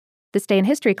This Day in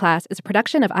History class is a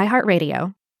production of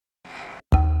iHeartRadio.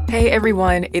 Hey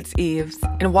everyone, it's Eves,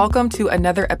 and welcome to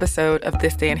another episode of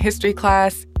This Day in History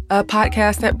class, a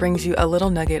podcast that brings you a little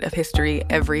nugget of history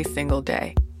every single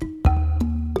day.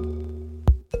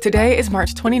 Today is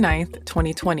March 29th,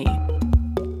 2020.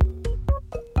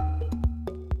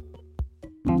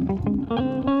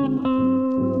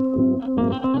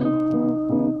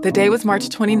 The day was March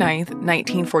 29th,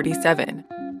 1947.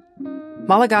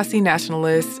 Malagasy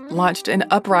nationalists launched an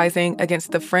uprising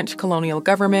against the French colonial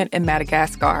government in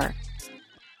Madagascar.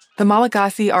 The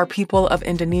Malagasy are people of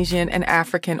Indonesian and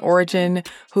African origin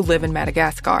who live in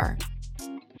Madagascar.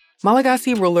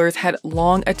 Malagasy rulers had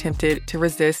long attempted to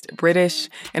resist British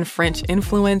and French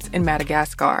influence in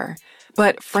Madagascar,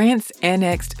 but France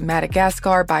annexed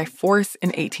Madagascar by force in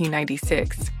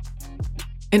 1896.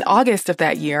 In August of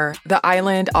that year, the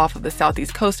island off of the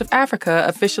southeast coast of Africa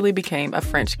officially became a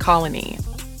French colony.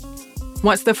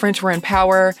 Once the French were in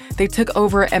power, they took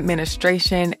over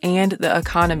administration and the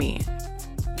economy.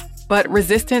 But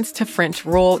resistance to French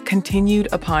rule continued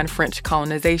upon French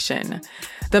colonization.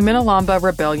 The Minalamba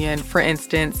Rebellion, for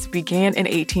instance, began in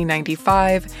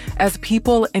 1895 as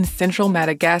people in central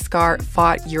Madagascar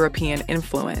fought European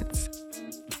influence.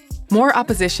 More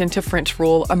opposition to French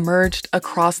rule emerged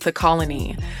across the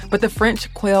colony, but the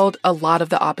French quelled a lot of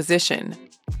the opposition.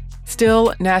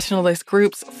 Still, nationalist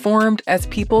groups formed as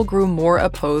people grew more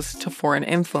opposed to foreign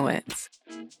influence.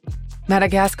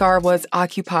 Madagascar was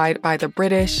occupied by the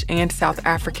British and South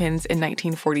Africans in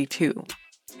 1942.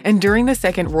 And during the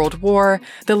Second World War,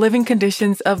 the living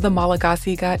conditions of the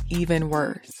Malagasy got even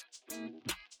worse.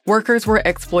 Workers were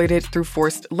exploited through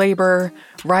forced labor,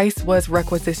 rice was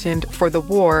requisitioned for the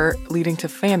war, leading to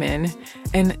famine,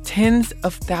 and tens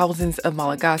of thousands of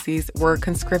Malagasys were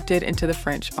conscripted into the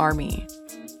French army.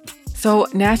 So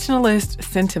nationalist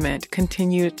sentiment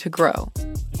continued to grow.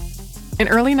 In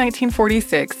early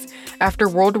 1946, after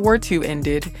World War II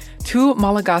ended, two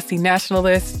Malagasy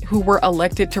nationalists who were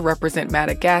elected to represent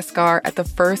Madagascar at the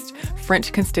first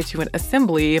French Constituent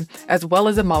Assembly, as well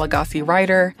as a Malagasy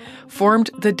writer, formed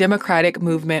the Democratic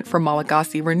Movement for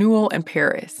Malagasy Renewal in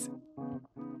Paris.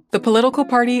 The political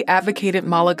party advocated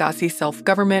Malagasy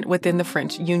self-government within the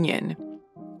French Union.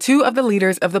 Two of the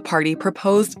leaders of the party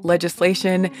proposed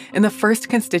legislation in the First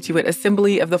Constituent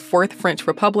Assembly of the Fourth French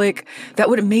Republic that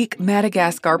would make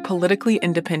Madagascar politically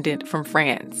independent from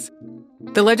France.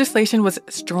 The legislation was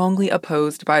strongly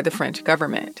opposed by the French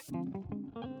government.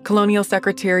 Colonial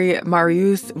Secretary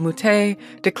Marius Moutet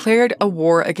declared a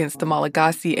war against the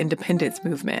Malagasy independence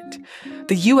movement.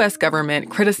 The U.S.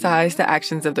 government criticized the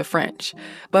actions of the French,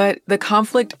 but the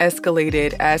conflict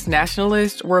escalated as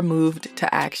nationalists were moved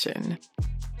to action.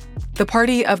 The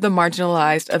Party of the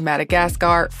Marginalized of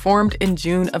Madagascar formed in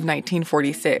June of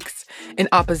 1946, in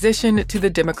opposition to the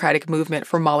Democratic Movement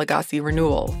for Malagasy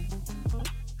Renewal.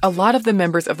 A lot of the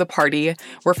members of the party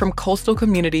were from coastal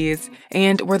communities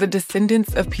and were the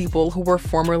descendants of people who were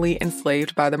formerly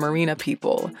enslaved by the Merina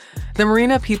people. The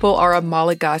Merina people are a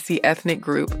Malagasy ethnic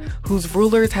group whose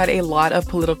rulers had a lot of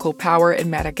political power in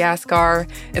Madagascar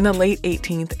in the late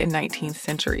 18th and 19th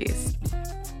centuries.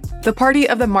 The Party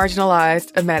of the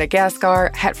Marginalized of Madagascar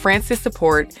had France's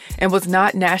support and was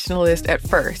not nationalist at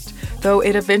first, though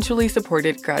it eventually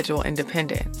supported gradual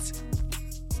independence.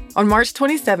 On March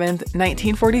 27,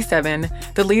 1947,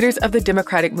 the leaders of the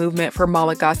Democratic Movement for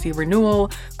Malagasy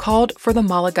Renewal called for the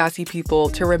Malagasy people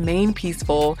to remain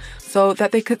peaceful so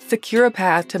that they could secure a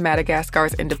path to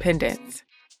Madagascar's independence.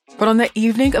 But on the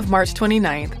evening of March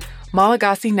 29th,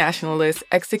 Malagasy nationalists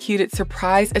executed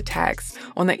surprise attacks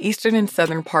on the eastern and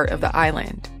southern part of the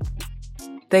island.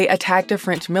 They attacked a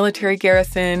French military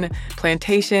garrison,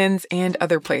 plantations, and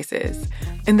other places,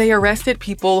 and they arrested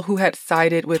people who had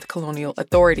sided with colonial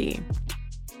authority.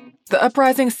 The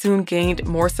uprising soon gained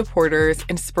more supporters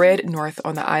and spread north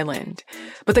on the island,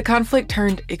 but the conflict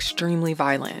turned extremely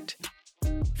violent.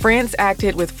 France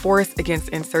acted with force against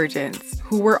insurgents,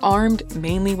 who were armed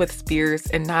mainly with spears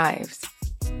and knives.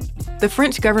 The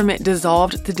French government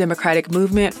dissolved the Democratic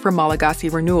Movement for Malagasy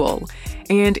Renewal,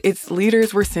 and its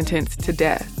leaders were sentenced to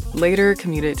death, later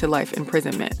commuted to life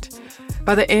imprisonment.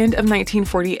 By the end of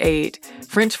 1948,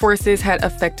 French forces had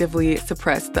effectively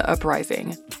suppressed the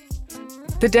uprising.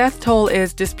 The death toll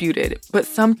is disputed, but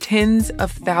some tens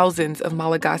of thousands of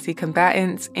Malagasy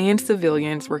combatants and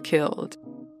civilians were killed.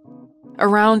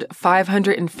 Around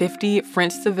 550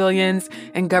 French civilians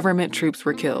and government troops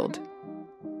were killed.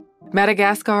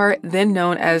 Madagascar, then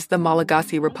known as the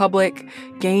Malagasy Republic,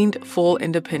 gained full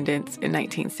independence in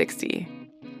 1960.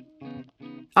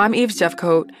 I'm Eve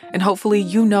Jeffcoat, and hopefully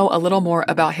you know a little more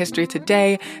about history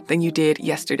today than you did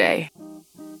yesterday.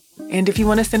 And if you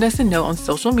want to send us a note on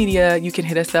social media, you can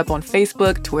hit us up on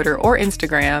Facebook, Twitter, or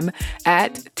Instagram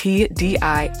at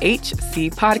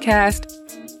TDIHC Podcast.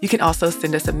 You can also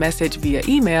send us a message via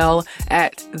email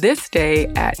at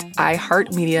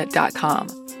thisday@iheartmedia.com.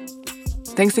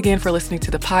 Thanks again for listening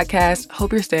to the podcast.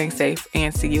 Hope you're staying safe,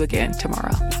 and see you again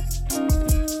tomorrow.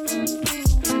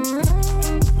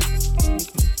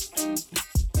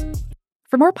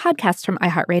 For more podcasts from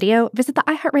iHeartRadio, visit the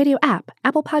iHeartRadio app,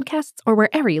 Apple Podcasts, or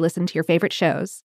wherever you listen to your favorite shows.